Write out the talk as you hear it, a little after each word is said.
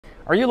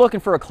Are you looking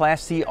for a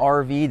Class C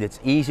RV that's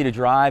easy to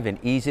drive and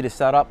easy to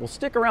set up? Well,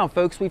 stick around,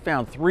 folks. We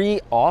found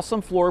 3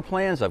 awesome floor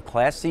plans of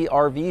Class C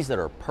RVs that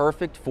are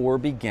perfect for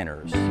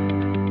beginners.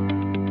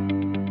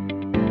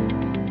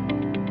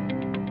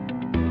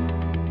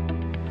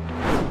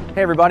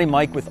 Hey everybody,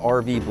 Mike with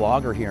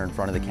RVBlogger here in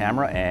front of the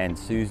camera, and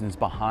Susan's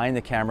behind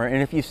the camera.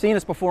 And if you've seen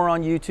us before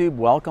on YouTube,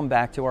 welcome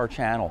back to our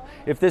channel.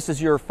 If this is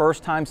your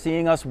first time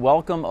seeing us,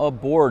 welcome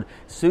aboard.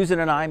 Susan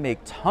and I make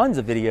tons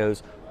of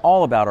videos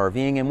all about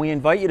RVing, and we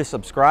invite you to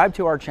subscribe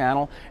to our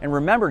channel and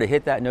remember to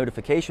hit that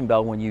notification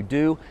bell when you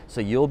do, so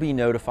you'll be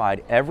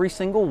notified every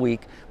single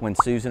week when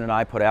Susan and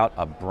I put out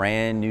a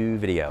brand new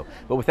video.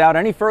 But without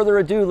any further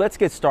ado, let's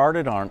get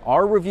started on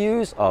our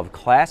reviews of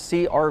Class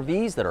C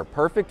RVs that are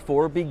perfect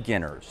for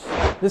beginners.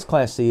 This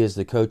Class C is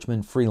the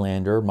Coachmen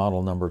Freelander,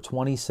 model number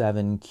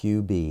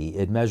 27QB.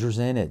 It measures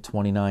in at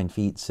 29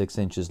 feet 6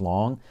 inches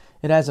long.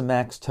 It has a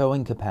max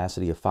towing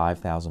capacity of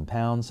 5,000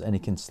 pounds, and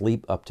it can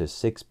sleep up to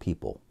 6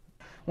 people.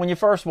 When you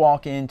first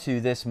walk into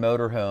this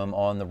motorhome,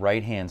 on the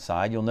right-hand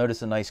side, you'll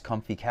notice a nice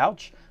comfy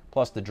couch,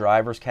 plus the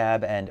driver's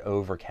cab and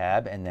over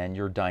cab, and then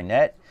your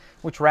dinette,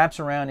 which wraps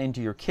around into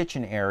your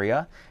kitchen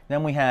area.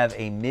 Then we have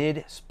a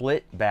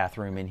mid-split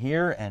bathroom in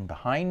here, and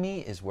behind me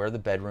is where the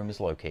bedroom is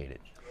located.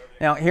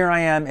 Now, here I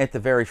am at the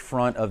very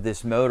front of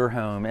this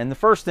motorhome, and the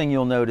first thing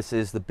you'll notice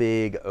is the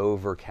big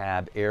over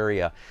cab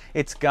area.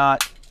 It's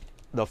got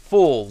the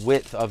full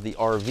width of the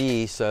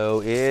RV,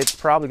 so it's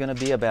probably going to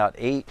be about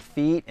 8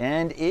 feet,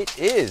 and it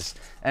is.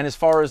 And as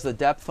far as the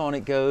depth on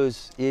it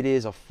goes, it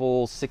is a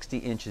full 60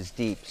 inches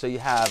deep. So you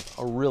have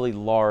a really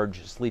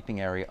large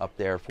sleeping area up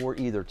there for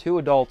either 2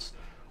 adults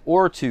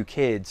or 2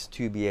 kids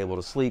to be able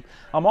to sleep.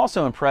 I'm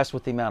also impressed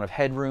with the amount of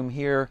headroom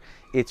here.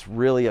 It's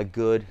really a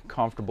good,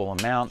 comfortable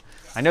amount.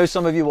 I know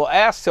some of you will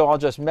ask, so I'll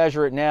just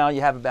measure it now.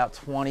 You have about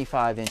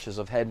 25 inches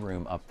of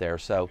headroom up there,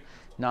 so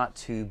not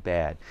too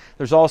bad.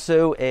 There's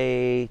also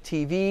a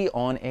TV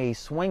on a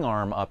swing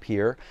arm up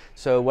here,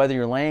 so whether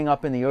you're laying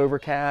up in the over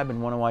cab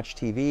and want to watch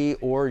TV,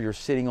 or you're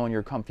sitting on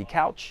your comfy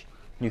couch,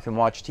 you can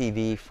watch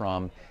TV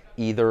from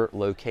either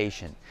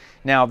location.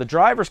 Now, the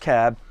driver's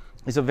cab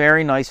is a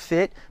very nice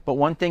fit, but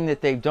one thing that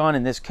they've done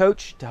in this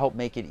coach to help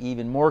make it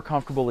even more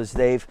comfortable is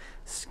they've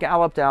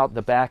scalloped out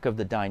the back of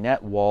the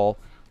dinette wall,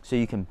 so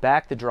you can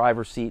back the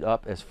driver's seat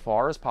up as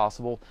far as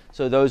possible.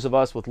 So those of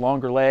us with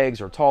longer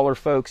legs or taller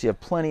folks, you have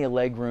plenty of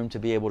leg room to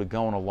be able to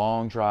go on a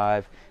long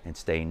drive and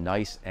stay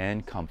nice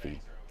and comfy.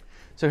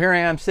 So here I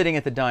am sitting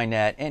at the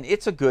dinette, and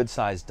it's a good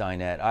sized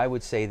dinette. I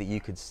would say that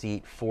you could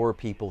seat 4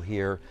 people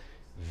here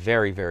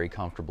very, very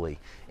comfortably.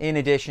 In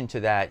addition to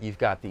that, you've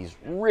got these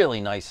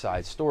really nice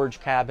sized storage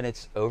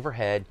cabinets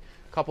overhead,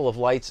 a couple of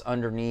lights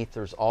underneath.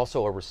 There's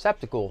also a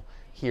receptacle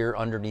here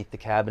underneath the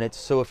cabinets.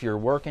 So if you're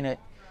working at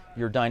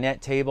your dinette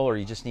table, or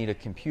you just need a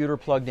computer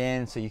plugged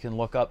in so you can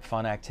look up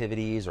fun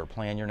activities or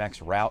plan your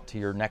next route to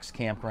your next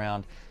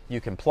campground,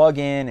 you can plug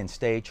in and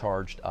stay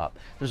charged up.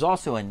 There's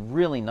also a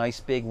really nice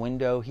big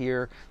window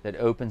here that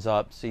opens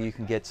up so you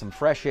can get some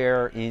fresh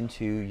air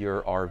into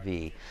your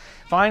RV.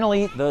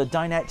 Finally, the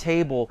dinette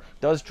table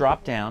does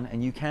drop down,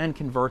 and you can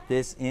convert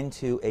this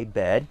into a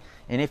bed.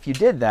 And if you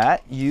did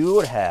that, you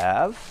would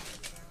have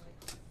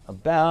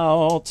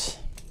about,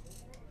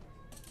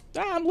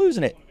 I'm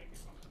losing it.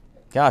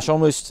 Gosh,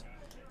 almost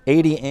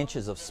 80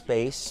 inches of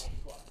space.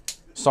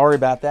 Sorry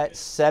about that,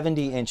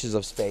 70 inches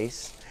of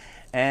space.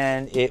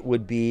 And it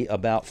would be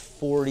about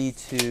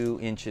 42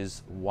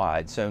 inches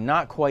wide. So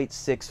not quite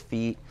 6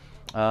 feet.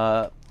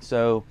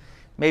 So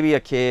maybe a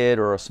kid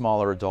or a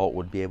smaller adult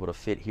would be able to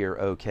fit here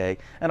okay.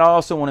 And I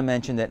also want to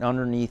mention that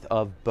underneath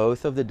of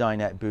both of the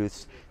dinette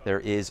booths,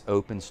 there is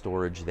open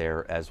storage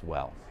there as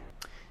well.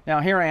 Now,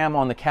 here I am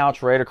on the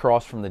couch right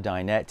across from the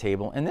dinette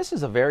table, and this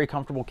is a very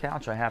comfortable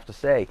couch, I have to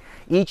say.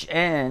 Each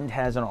end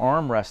has an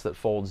armrest that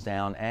folds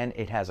down, and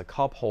it has a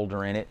cup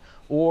holder in it,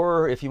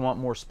 or if you want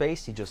more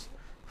space, you just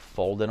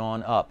fold it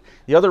on up.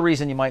 The other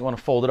reason you might want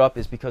to fold it up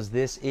is because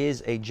this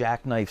is a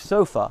jackknife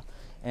sofa,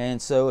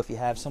 and so if you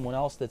have someone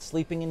else that's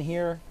sleeping in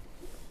here,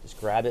 just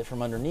grab it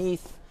from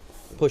underneath,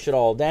 push it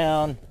all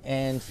down,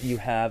 and you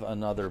have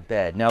another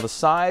bed. Now, the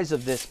size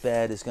of this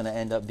bed is going to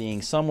end up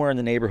being somewhere in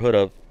the neighborhood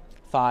of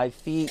 5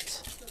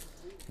 feet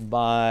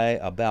by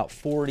about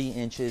 40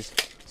 inches.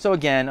 So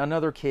again,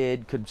 another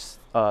kid could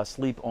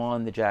sleep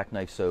on the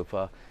jackknife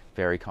sofa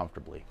very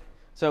comfortably.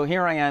 So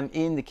here I am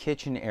in the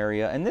kitchen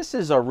area, and this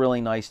is a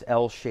really nice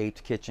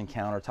L-shaped kitchen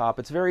countertop.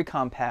 It's very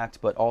compact,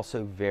 but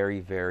also very,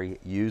 very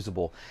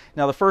usable.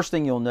 Now, the first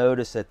thing you'll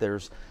notice that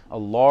there's a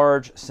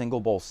large single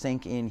bowl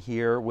sink in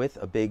here with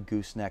a big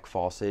gooseneck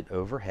faucet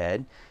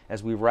overhead.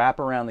 As we wrap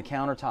around the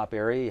countertop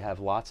area, you have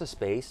lots of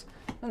space.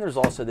 And there's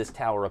also this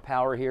tower of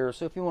power here,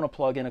 so if you want to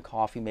plug in a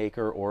coffee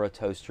maker or a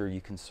toaster,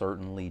 you can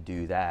certainly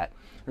do that.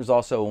 There's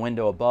also a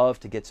window above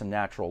to get some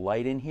natural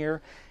light in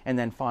here. And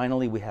then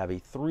finally, we have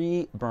a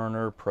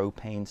 3-burner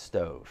propane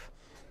stove.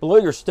 Below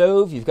your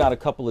stove, you've got a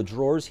couple of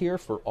drawers here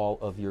for all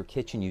of your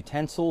kitchen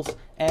utensils,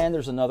 and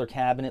there's another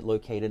cabinet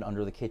located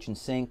under the kitchen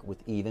sink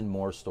with even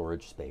more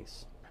storage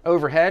space.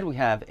 Overhead, we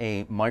have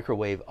a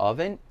microwave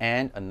oven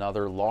and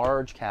another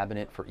large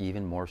cabinet for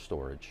even more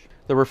storage.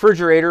 The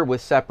refrigerator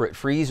with separate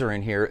freezer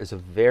in here is a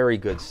very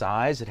good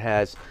size. It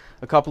has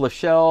a couple of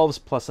shelves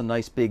plus a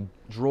nice big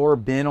drawer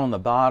bin on the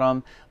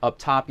bottom. Up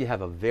top, you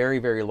have a very,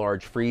 very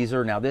large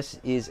freezer. Now, this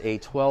is a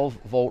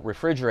 12-volt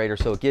refrigerator,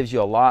 so it gives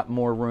you a lot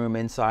more room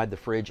inside the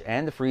fridge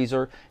and the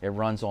freezer. It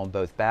runs on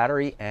both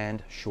battery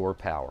and shore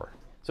power.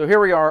 So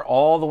here we are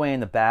all the way in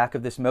the back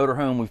of this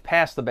motorhome. We've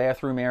passed the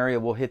bathroom area.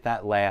 We'll hit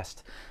that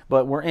last,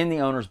 but we're in the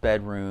owner's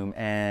bedroom,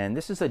 and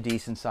this is a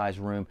decent sized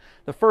room.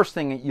 The first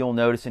thing that you'll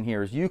notice in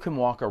here is you can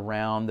walk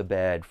around the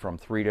bed from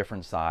 3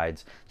 different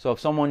sides. So if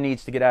someone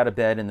needs to get out of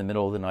bed in the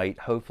middle of the night,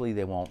 hopefully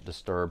they won't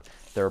disturb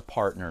their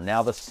partner.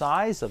 Now, the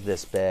size of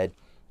this bed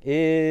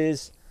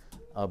is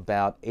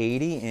about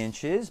 80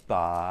 inches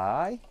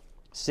by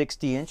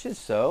 60 inches,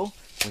 so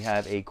we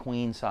have a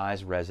queen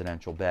size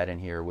residential bed in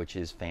here, which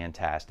is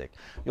fantastic.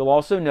 You'll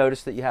also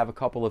notice that you have a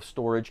couple of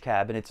storage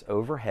cabinets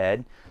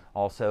overhead,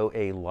 also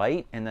a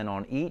light, and then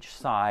on each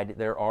side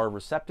there are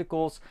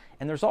receptacles,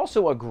 and there's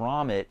also a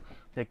grommet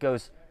that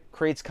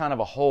creates kind of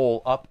a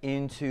hole up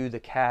into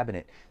the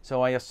cabinet.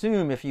 So I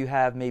assume if you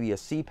have maybe a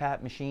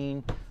CPAP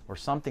machine or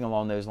something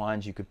along those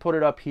lines, you could put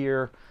it up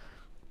here,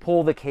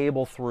 pull the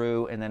cable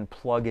through, and then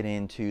plug it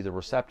into the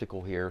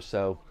receptacle here.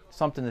 So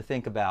something to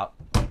think about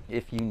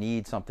if you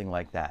need something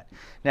like that.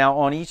 Now,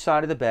 on each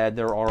side of the bed,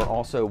 there are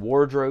also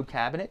wardrobe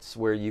cabinets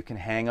where you can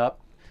hang up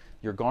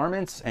your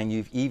garments, and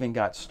you've even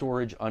got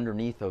storage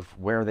underneath of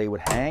where they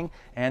would hang.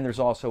 And there's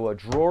also a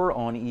drawer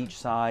on each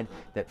side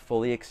that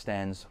fully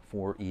extends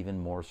for even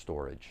more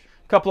storage.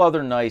 A couple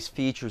other nice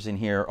features in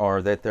here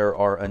are that there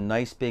are a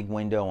nice big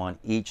window on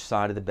each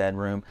side of the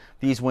bedroom.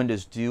 These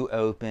windows do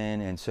open,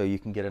 and so you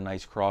can get a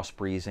nice cross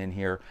breeze in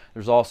here.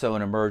 There's also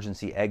an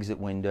emergency exit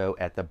window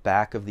at the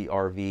back of the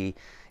RV.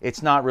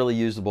 It's not really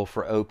usable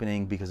for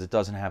opening because it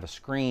doesn't have a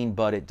screen,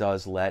 but it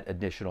does let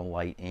additional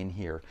light in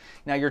here.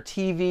 Now, your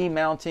TV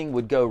mounting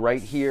would go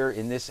right here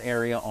in this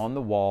area on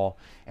the wall,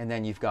 and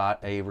then you've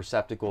got a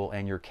receptacle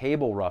and your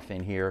cable rough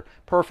in here.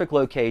 Perfect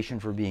location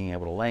for being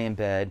able to lay in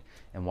bed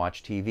and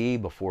watch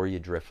TV before you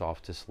drift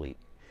off to sleep.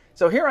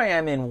 So here I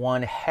am in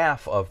one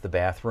half of the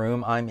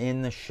bathroom. I'm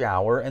in the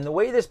shower, and the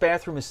way this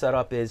bathroom is set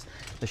up is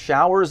the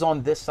shower is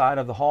on this side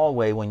of the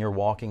hallway when you're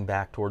walking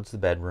back towards the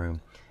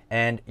bedroom,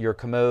 and your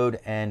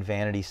commode and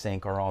vanity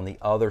sink are on the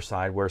other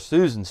side where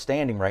Susan's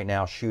standing right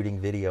now shooting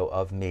video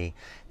of me.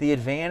 The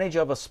advantage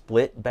of a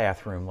split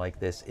bathroom like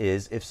this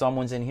is if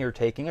someone's in here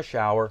taking a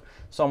shower,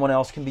 someone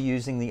else can be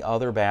using the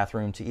other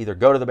bathroom to either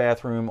go to the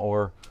bathroom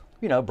or,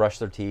 you know, brush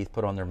their teeth,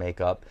 put on their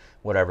makeup,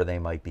 whatever they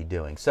might be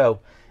doing. So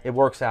it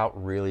works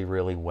out really,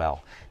 really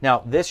well.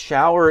 Now, this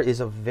shower is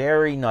a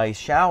very nice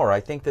shower. I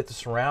think that the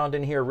surround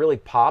in here really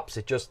pops.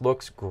 It just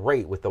looks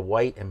great with the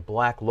white and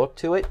black look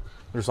to it.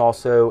 There's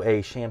also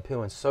a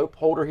shampoo and soap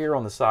holder here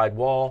on the side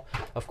wall.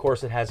 Of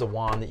course, it has a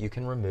wand that you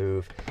can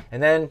remove.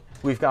 And then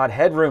we've got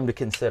headroom to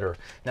consider.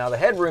 Now, the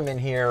headroom in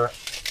here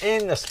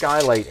in the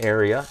skylight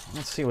area,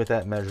 let's see what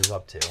that measures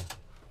up to.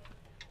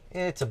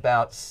 It's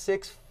about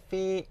 6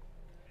 feet,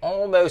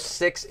 almost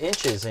 6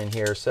 inches in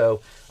here,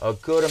 so a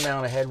good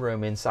amount of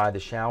headroom inside the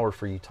shower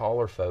for you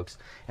taller folks.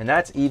 And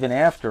that's even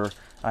after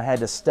I had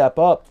to step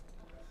up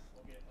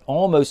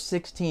almost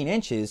 16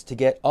 inches to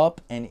get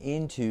up and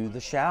into the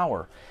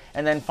shower.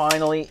 And then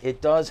finally,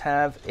 it does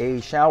have a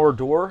shower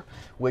door,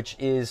 which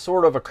is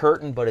sort of a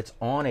curtain, but it's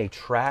on a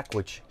track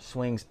which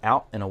swings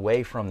out and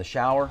away from the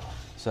shower.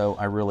 So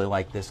I really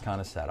like this kind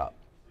of setup.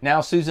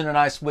 Now, Susan and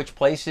I switch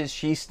places.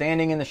 She's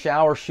standing in the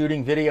shower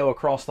shooting video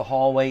across the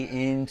hallway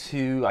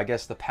into, I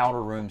guess, the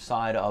powder room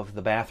side of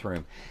the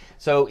bathroom.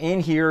 So in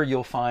here,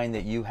 you'll find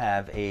that you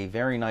have a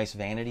very nice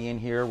vanity in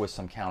here with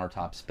some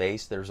countertop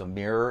space. There's a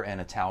mirror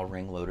and a towel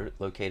ring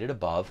located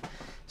above.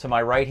 To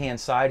my right-hand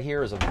side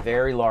here is a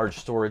very large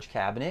storage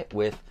cabinet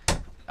with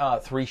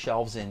 3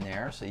 shelves in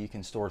there, so you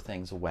can store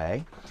things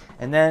away.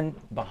 And then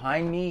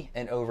behind me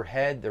and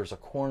overhead, there's a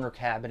corner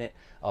cabinet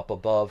up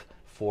above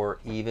for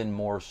even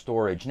more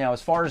storage. Now,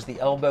 as far as the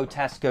elbow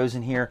test goes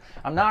in here,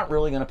 I'm not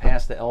really going to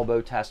pass the elbow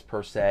test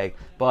per se,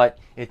 but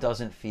it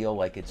doesn't feel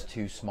like it's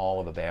too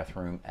small of a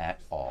bathroom at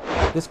all.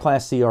 This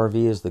Class C RV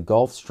is the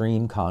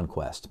Gulfstream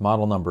Conquest,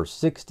 model number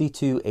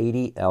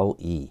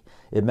 6280LE.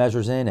 It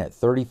measures in at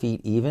 30 feet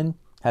even,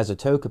 has a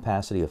tow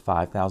capacity of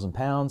 5,000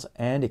 pounds,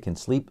 and it can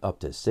sleep up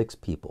to 6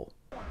 people.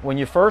 When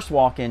you first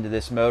walk into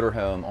this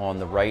motorhome, on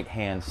the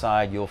right-hand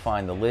side, you'll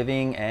find the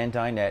living and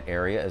dinette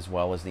area, as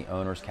well as the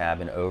owner's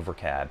cabin over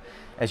cab.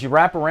 As you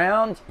wrap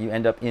around, you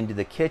end up into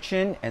the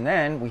kitchen, and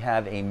then we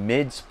have a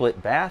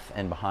mid-split bath,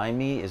 and behind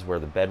me is where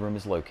the bedroom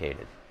is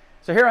located.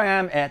 So here I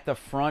am at the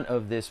front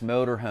of this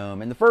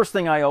motorhome, and the first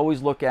thing I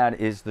always look at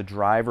is the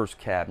driver's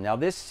cab. Now,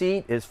 this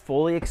seat is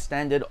fully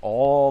extended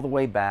all the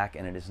way back,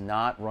 and it is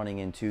not running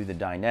into the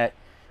dinette,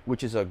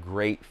 which is a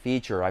great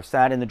feature. I've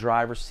sat in the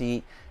driver's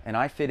seat and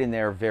I fit in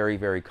there very,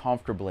 very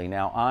comfortably.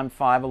 Now, I'm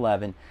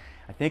 5'11".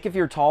 I think if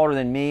you're taller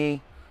than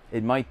me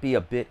it might be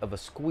a bit of a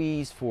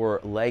squeeze for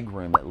leg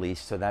room at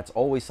least. So that's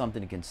always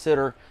something to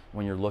consider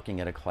when you're looking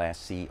at a Class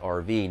C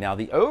RV. Now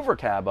the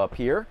overcab up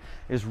here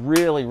is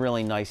really,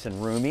 really nice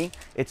and roomy.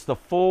 It's the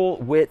full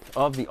width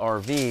of the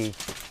RV.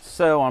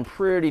 So I'm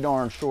pretty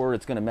darn sure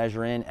it's going to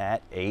measure in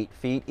at 8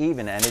 feet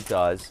even, and it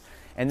does.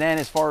 And then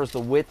as far as the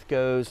width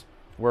goes,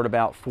 we're at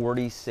about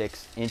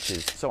 46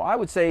 inches. So I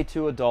would say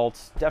 2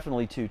 adults,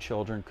 definitely 2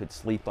 children could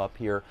sleep up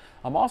here.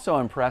 I'm also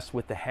impressed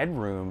with the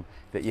headroom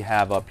that you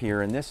have up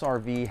here, and this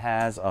RV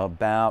has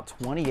about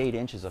 28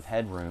 inches of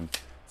headroom.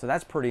 So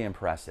that's pretty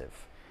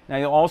impressive. Now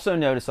you'll also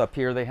notice up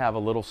here they have a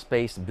little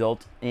space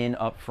built in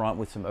up front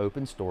with some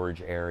open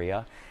storage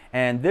area.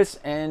 And this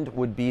end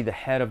would be the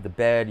head of the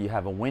bed. You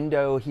have a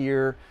window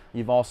here.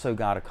 You've also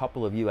got a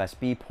couple of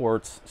USB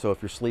ports. So if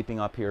you're sleeping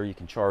up here, you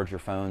can charge your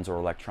phones or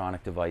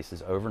electronic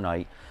devices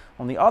overnight.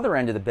 On the other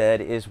end of the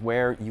bed is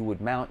where you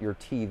would mount your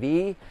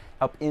TV.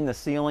 Up in the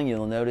ceiling,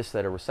 you'll notice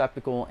that a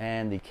receptacle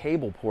and the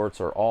cable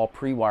ports are all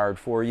pre-wired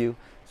for you,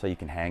 so you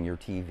can hang your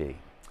TV.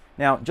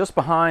 Now, just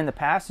behind the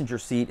passenger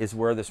seat is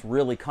where this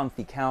really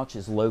comfy couch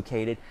is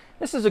located.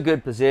 This is a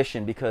good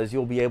position because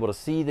you'll be able to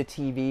see the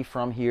TV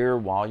from here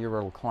while you're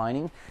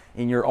reclining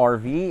in your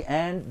RV,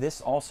 and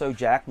this also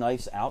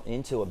jackknifes out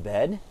into a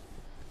bed,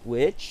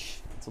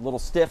 which it's a little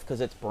stiff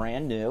because it's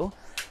brand new,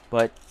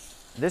 but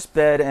this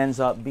bed ends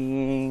up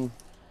being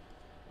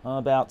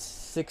about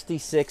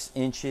 66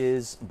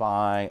 inches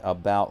by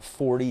about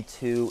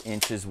 42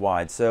 inches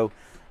wide. So,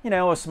 you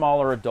know, a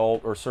smaller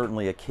adult or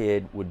certainly a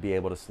kid would be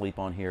able to sleep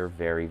on here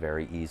very,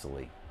 very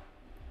easily.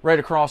 Right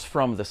across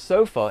from the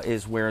sofa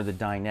is where the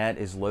dinette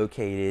is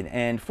located,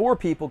 and 4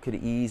 people could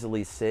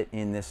easily sit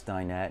in this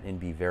dinette and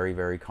be very,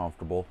 very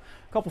comfortable.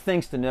 A couple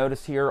things to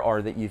notice here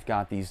are that you've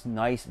got these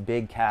nice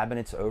big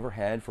cabinets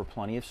overhead for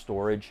plenty of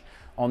storage.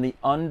 On the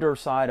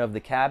underside of the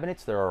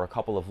cabinets, there are a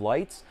couple of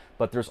lights,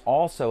 but there's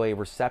also a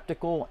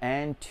receptacle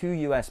and 2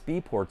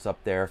 USB ports up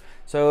there.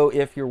 So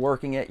if you're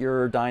working at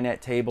your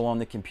dinette table on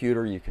the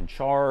computer, you can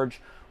charge,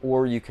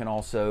 or you can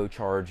also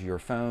charge your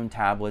phone,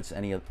 tablets,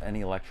 any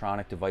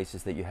electronic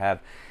devices that you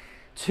have.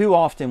 Too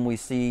often we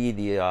see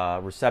the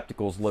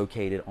receptacles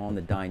located on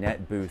the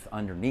dinette booth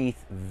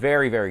underneath.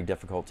 Very, very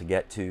difficult to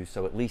get to,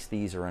 so at least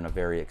these are in a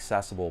very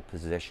accessible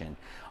position.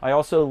 I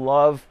also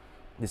love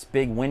this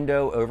big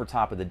window over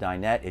top of the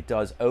dinette. It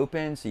does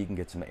open, so you can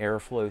get some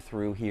airflow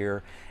through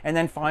here. And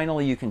then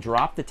finally, you can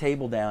drop the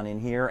table down in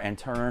here and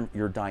turn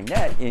your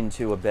dinette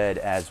into a bed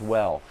as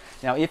well.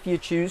 Now, if you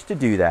choose to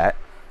do that,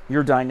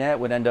 your dinette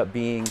would end up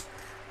being,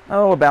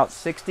 about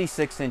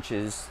 66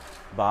 inches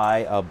by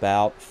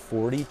about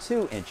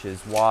 42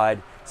 inches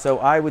wide. So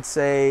I would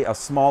say a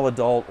small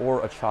adult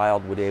or a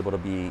child would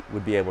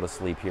be able to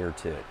sleep here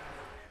too.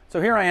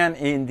 So here I am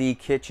in the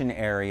kitchen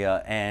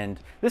area, and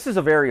this is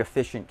a very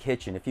efficient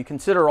kitchen. If you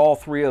consider all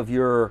 3 of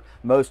your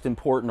most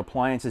important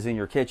appliances in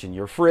your kitchen,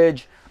 your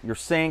fridge, your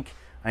sink,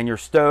 and your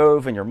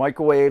stove and your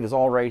microwave is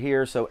all right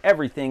here. So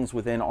everything's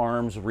within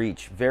arm's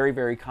reach. Very,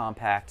 very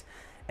compact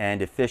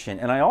and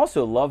efficient. And I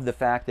also love the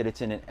fact that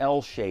it's in an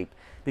L shape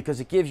because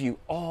it gives you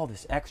all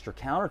this extra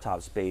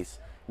countertop space,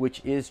 which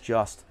is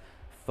just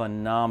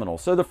phenomenal.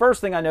 So the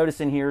first thing I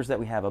notice in here is that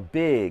we have a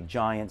big,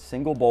 giant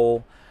single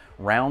bowl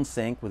round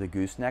sink with a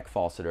gooseneck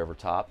faucet over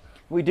top.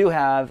 We do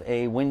have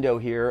a window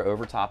here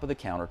over top of the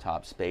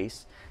countertop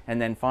space.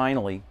 And then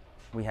finally,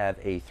 we have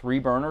a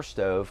 3-burner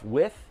stove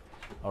with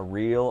a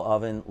real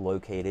oven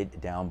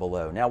located down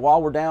below. Now,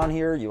 while we're down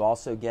here, you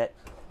also get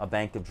a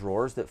bank of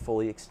drawers that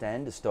fully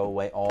extend to stow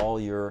away all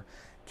your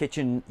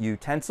kitchen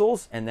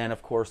utensils. And then,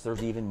 of course,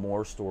 there's even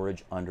more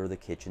storage under the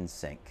kitchen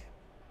sink.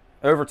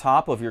 Over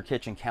top of your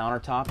kitchen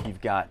countertop,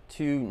 you've got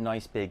 2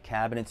 nice big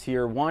cabinets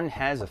here. One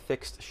has a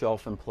fixed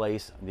shelf in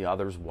place, the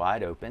other's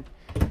wide open.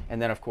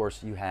 And then, of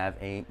course, you have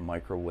a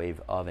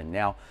microwave oven.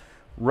 Now,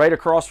 right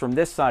across from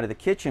this side of the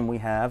kitchen, we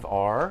have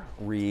our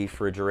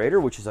refrigerator,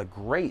 which is a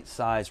great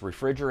size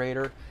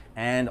refrigerator,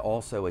 and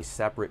also a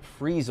separate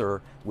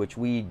freezer, which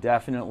we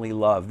definitely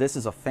love. This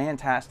is a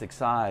fantastic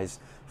size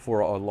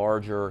for a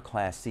larger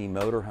Class C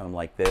motorhome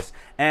like this.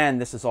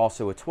 And this is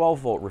also a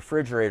 12-volt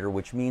refrigerator,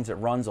 which means it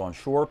runs on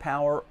shore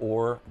power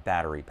or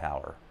battery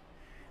power.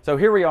 So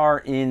here we are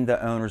in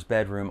the owner's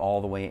bedroom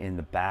all the way in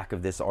the back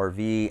of this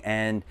RV.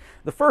 And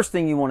the first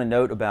thing you want to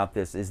note about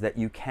this is that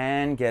you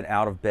can get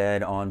out of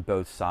bed on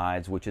both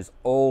sides, which is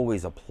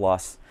always a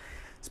plus,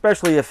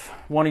 especially if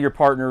one of your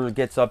partners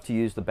gets up to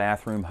use the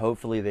bathroom.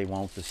 Hopefully they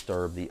won't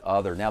disturb the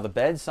other. Now the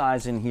bed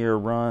size in here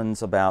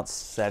runs about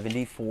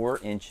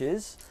 74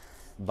 inches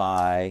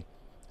by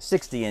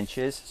 60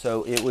 inches,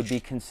 so it would be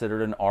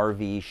considered an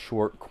RV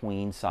short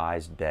queen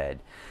sized bed.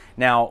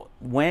 Now,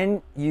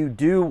 when you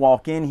do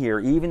walk in here,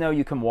 even though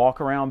you can walk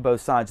around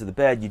both sides of the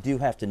bed, you do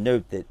have to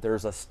note that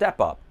there's a step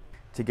up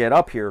to get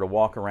up here to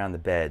walk around the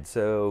bed.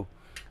 So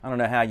I don't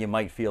know how you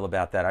might feel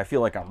about that. I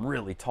feel like I'm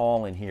really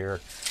tall in here.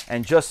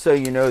 And just so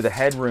you know, the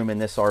headroom in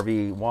this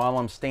RV, while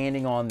I'm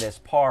standing on this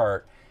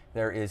part,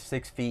 there is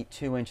 6 feet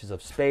 2 inches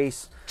of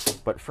space,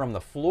 but from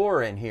the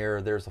floor in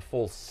here, there's a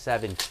full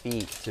 7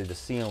 feet to the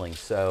ceiling.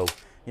 So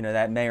you know,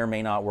 that may or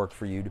may not work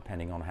for you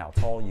depending on how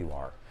tall you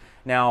are.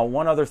 Now,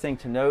 one other thing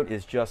to note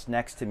is just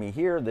next to me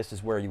here, this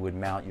is where you would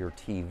mount your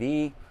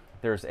TV.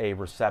 There's a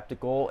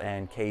receptacle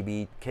and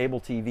cable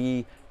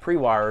TV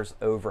pre-wires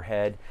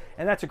overhead,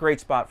 and that's a great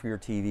spot for your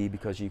TV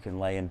because you can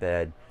lay in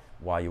bed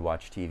while you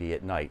watch TV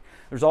at night.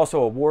 There's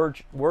also a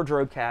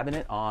wardrobe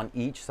cabinet on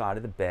each side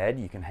of the bed.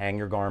 You can hang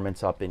your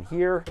garments up in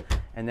here,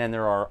 and then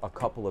there are a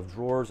couple of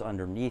drawers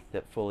underneath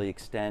that fully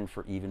extend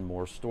for even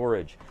more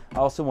storage. I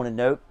also want to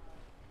note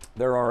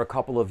there are a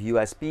couple of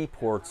USB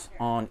ports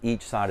on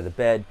each side of the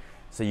bed,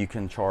 so you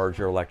can charge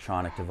your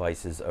electronic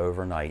devices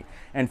overnight.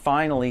 And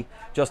finally,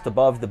 just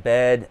above the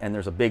bed, and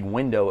there's a big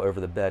window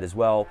over the bed as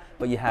well,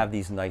 but you have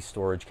these nice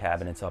storage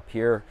cabinets up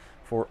here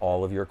for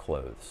all of your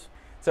clothes.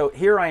 So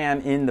here I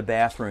am in the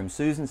bathroom.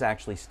 Susan's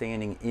actually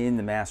standing in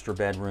the master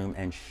bedroom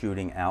and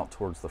shooting out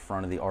towards the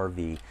front of the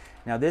RV.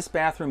 Now this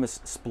bathroom is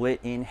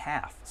split in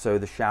half. So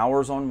the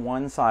shower's on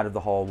one side of the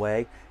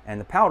hallway and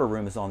the powder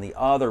room is on the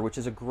other, which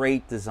is a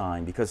great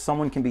design because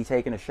someone can be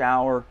taking a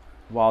shower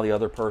while the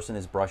other person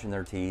is brushing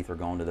their teeth or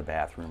going to the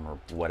bathroom or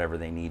whatever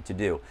they need to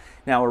do.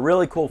 Now a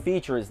really cool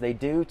feature is they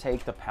do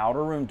take the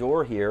powder room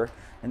door here,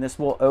 and this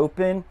will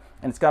open,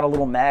 and it's got a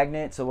little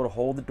magnet so it'll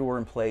hold the door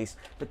in place,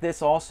 but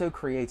this also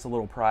creates a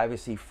little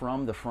privacy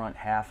from the front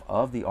half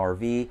of the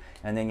RV,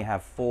 and then you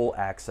have full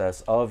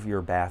access of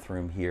your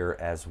bathroom here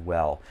as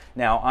well.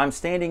 Now I'm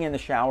standing in the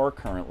shower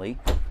currently,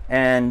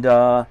 and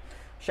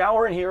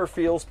shower in here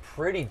feels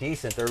pretty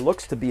decent. There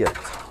looks to be a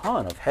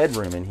ton of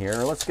headroom in here.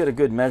 Let's get a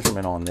good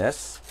measurement on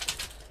this.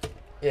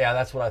 Yeah,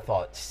 that's what I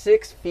thought.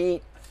 6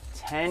 feet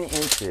 10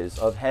 inches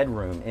of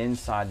headroom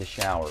inside the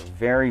shower.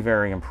 Very,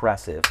 very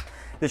impressive.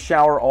 The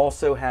shower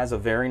also has a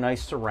very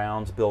nice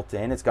surrounds built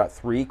in. It's got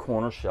 3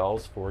 corner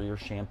shelves for your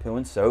shampoo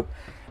and soap.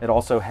 It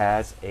also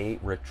has a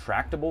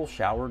retractable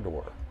shower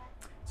door.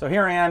 So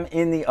here I am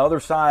in the other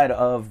side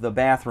of the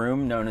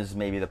bathroom, known as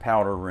maybe the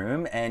powder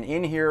room, and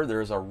in here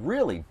there's a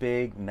really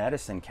big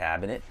medicine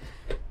cabinet.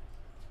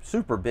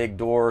 Super big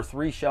door,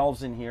 3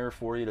 shelves in here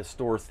for you to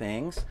store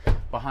things.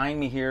 Behind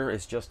me here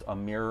is just a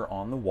mirror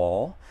on the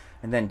wall,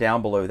 and then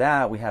down below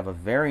that we have a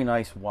very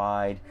nice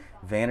wide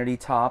vanity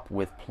top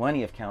with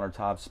plenty of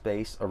countertop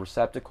space, a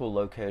receptacle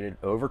located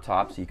over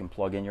top so you can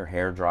plug in your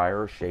hair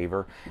dryer or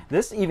shaver.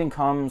 This even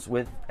comes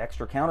with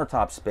extra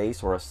countertop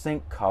space or a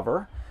sink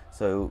cover,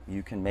 so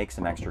you can make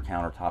some extra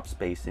countertop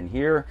space in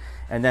here,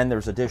 and then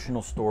there's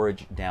additional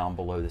storage down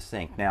below the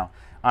sink. Now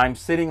I'm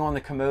sitting on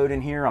the commode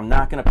in here. I'm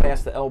not going to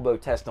pass the elbow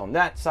test on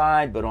that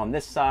side, but on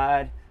this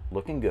side,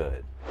 looking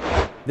good.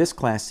 This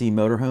Class C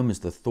motorhome is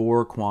the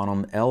Thor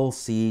Quantum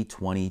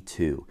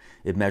LC22.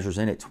 It measures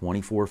in at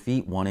 24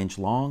 feet 1 inch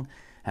long,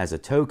 has a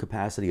tow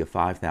capacity of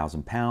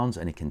 5,000 pounds,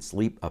 and it can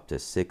sleep up to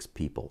 6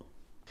 people.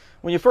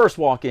 When you first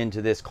walk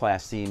into this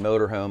Class C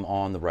motorhome,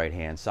 on the right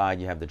hand side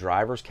you have the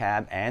driver's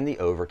cab and the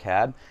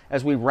overcab.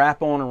 As we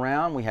wrap on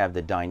around, we have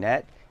the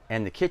dinette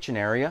and the kitchen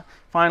area.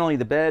 Finally,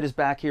 the bed is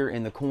back here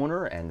in the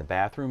corner and the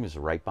bathroom is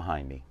right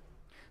behind me.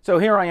 So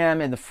here I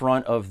am in the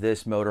front of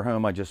this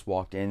motorhome. I just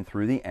walked in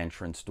through the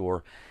entrance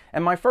door,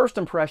 and my first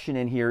impression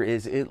in here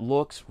is it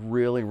looks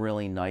really,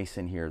 really nice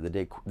in here.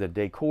 The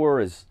decor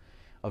is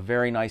a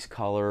very nice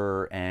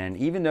color, and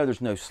even though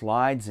there's no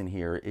slides in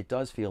here, it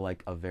does feel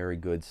like a very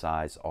good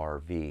size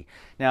RV.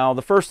 Now,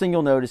 the first thing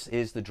you'll notice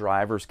is the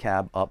driver's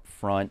cab up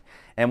front,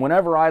 and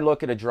whenever I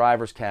look at a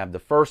driver's cab, the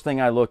first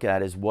thing I look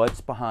at is what's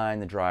behind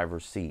the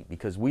driver's seat,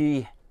 because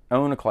we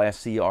own a Class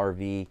C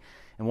RV,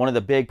 and one of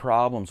the big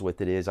problems with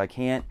it is I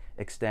can't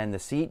extend the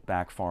seat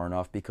back far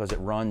enough because it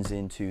runs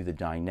into the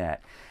dinette.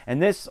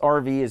 And this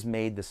RV is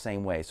made the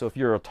same way. So if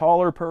you're a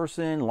taller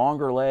person,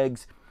 longer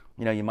legs,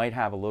 you know, you might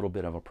have a little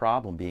bit of a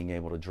problem being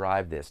able to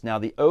drive this. Now,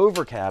 the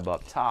overcab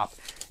up top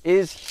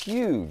is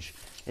huge.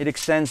 It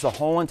extends the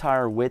whole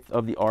entire width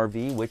of the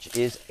RV, which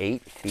is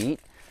 8 feet,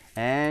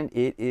 and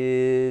it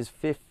is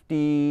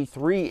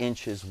 53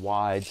 inches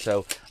wide.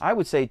 So I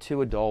would say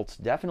 2 adults,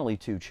 definitely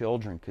 2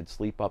 children, could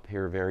sleep up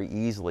here very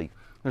easily.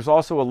 There's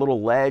also a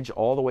little ledge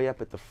all the way up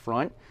at the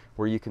front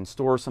where you can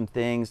store some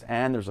things,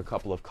 and there's a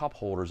couple of cup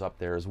holders up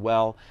there as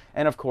well.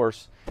 And of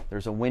course,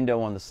 there's a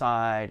window on the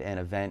side and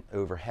a vent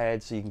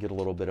overhead, so you can get a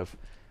little bit of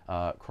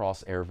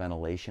cross air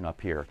ventilation up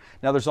here.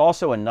 Now there's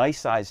also a nice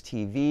sized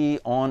TV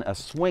on a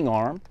swing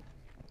arm,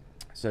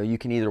 so you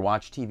can either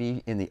watch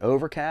TV in the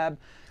overcab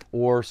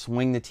or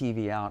swing the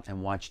TV out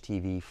and watch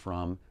TV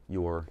from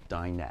your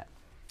dinette.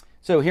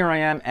 So here I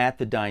am at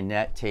the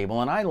dinette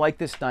table, and I like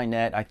this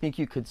dinette. I think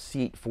you could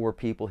seat 4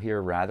 people here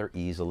rather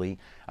easily.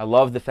 I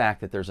love the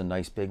fact that there's a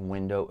nice big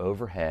window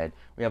overhead.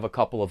 We have a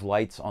couple of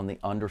lights on the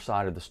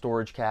underside of the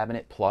storage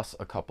cabinet, plus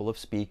a couple of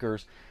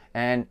speakers,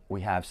 and we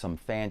have some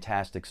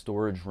fantastic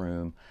storage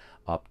room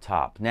up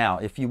top. Now,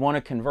 if you want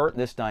to convert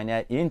this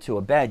dinette into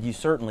a bed, you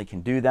certainly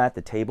can do that.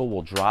 The table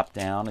will drop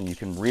down and you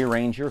can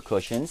rearrange your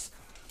cushions.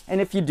 And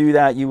if you do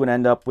that, you would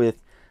end up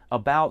with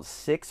about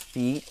 6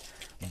 feet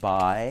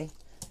by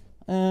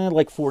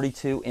like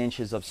 42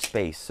 inches of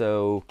space.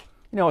 So,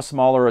 you know, a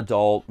smaller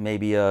adult,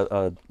 maybe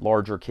a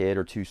larger kid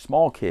or 2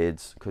 small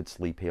kids could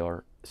sleep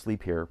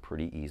here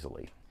pretty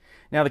easily.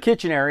 Now the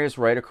kitchen area is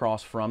right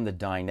across from the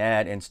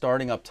dinette, and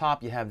starting up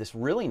top you have this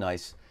really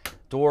nice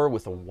door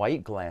with a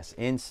white glass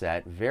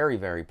inset. Very,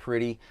 very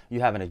pretty. You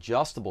have an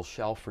adjustable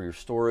shelf for your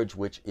storage,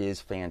 which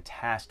is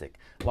fantastic.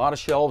 A lot of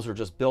shelves are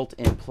just built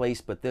in place,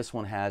 but this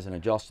one has an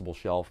adjustable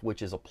shelf,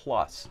 which is a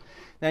plus.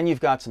 Then you've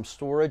got some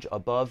storage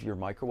above your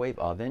microwave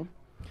oven.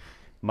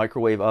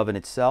 Microwave oven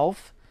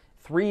itself,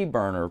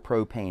 3-burner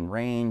propane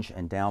range,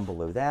 and down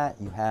below that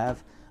you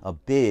have a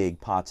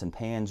big pots and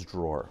pans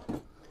drawer.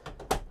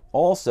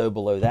 Also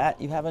below that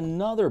you have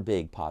another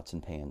big pots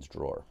and pans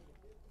drawer.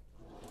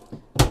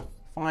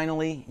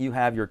 Finally, you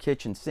have your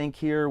kitchen sink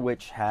here,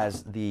 which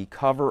has the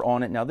cover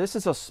on it. Now this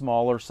is a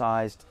smaller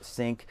sized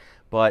sink,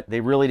 but they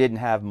really didn't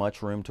have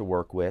much room to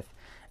work with.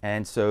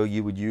 And so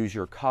you would use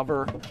your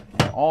cover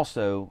and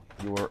also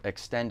your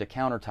extend a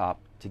countertop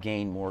to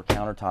gain more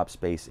countertop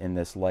space in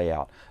this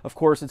layout. Of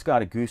course, it's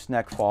got a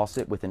gooseneck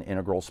faucet with an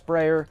integral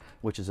sprayer,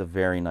 which is a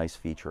very nice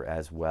feature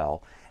as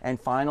well.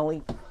 And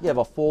finally, you have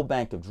a full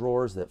bank of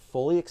drawers that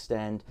fully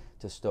extend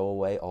to stow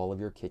away all of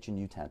your kitchen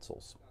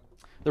utensils.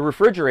 The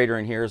refrigerator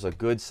in here is a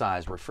good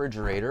size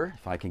refrigerator,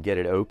 if I can get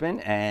it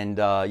open, and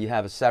you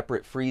have a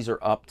separate freezer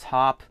up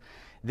top.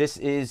 This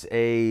is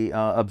a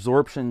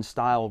absorption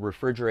style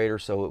refrigerator,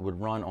 so it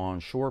would run on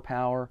shore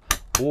power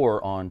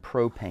or on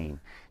propane.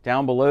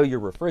 Down below your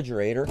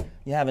refrigerator,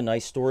 you have a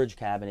nice storage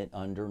cabinet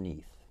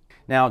underneath.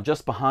 Now,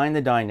 just behind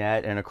the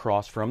dinette and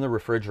across from the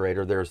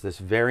refrigerator, there's this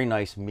very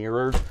nice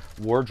mirrored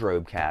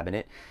wardrobe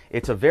cabinet.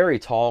 It's a very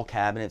tall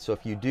cabinet, so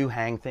if you do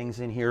hang things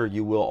in here,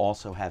 you will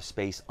also have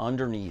space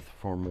underneath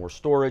for more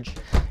storage.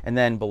 And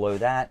then below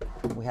that,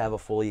 we have a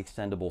fully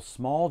extendable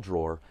small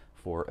drawer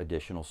for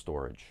additional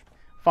storage.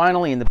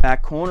 Finally, in the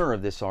back corner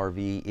of this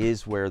RV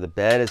is where the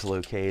bed is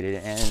located,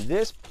 and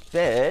this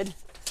bed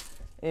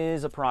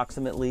is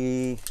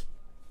approximately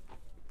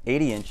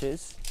 80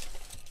 inches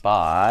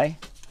by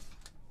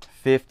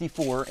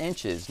 54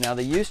 inches. Now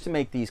they used to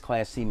make these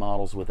Class C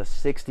models with a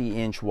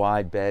 60-inch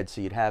wide bed,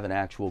 so you'd have an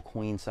actual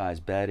queen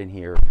size bed in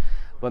here.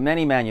 But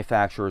many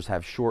manufacturers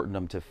have shortened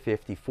them to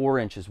 54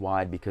 inches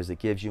wide because it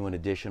gives you an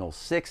additional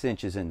 6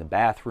 inches in the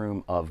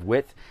bathroom of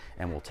width,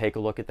 and we'll take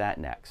a look at that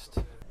next.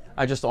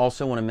 I just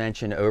also want to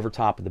mention over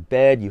top of the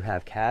bed you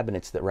have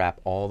cabinets that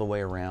wrap all the way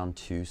around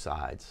 2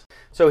 sides.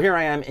 So here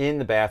I am in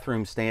the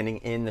bathroom, standing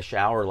in the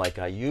shower like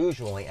I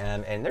usually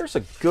am, and there's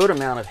a good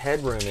amount of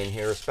headroom in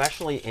here,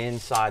 especially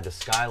inside the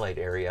skylight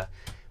area.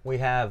 We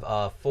have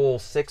a full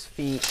 6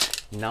 feet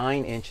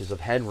 9 inches of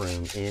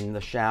headroom in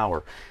the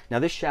shower. Now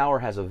this shower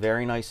has a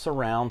very nice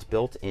surround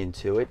built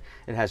into it.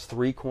 It has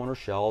 3 corner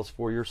shelves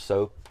for your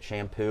soap,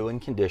 shampoo,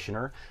 and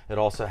conditioner. It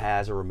also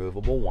has a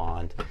removable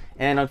wand.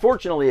 And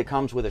unfortunately it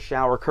comes with a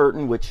shower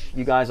curtain, which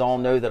you guys all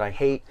know that I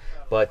hate,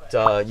 but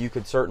you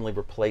could certainly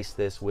replace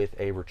this with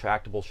a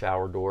retractable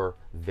shower door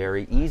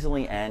very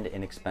easily and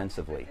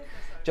inexpensively.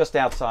 Just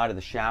outside of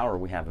the shower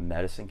we have a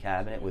medicine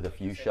cabinet with a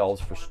few shelves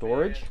for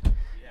storage.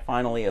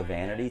 Finally, a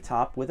vanity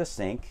top with a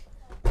sink,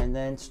 and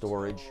then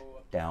storage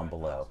down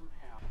below.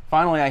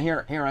 Finally,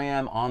 here I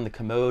am on the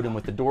commode, and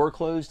with the door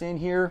closed in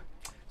here,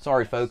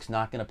 sorry folks,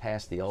 not going to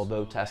pass the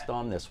elbow test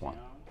on this one.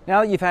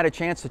 Now that you've had a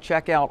chance to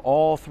check out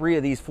all 3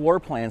 of these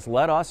floor plans,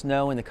 let us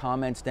know in the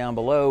comments down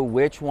below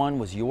which one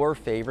was your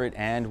favorite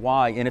and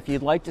why. And if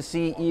you'd like to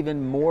see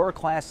even more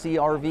Class C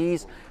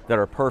RVs that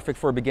are perfect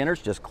for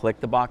beginners, just click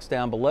the box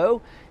down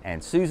below,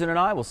 and Susan and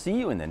I will see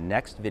you in the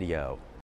next video.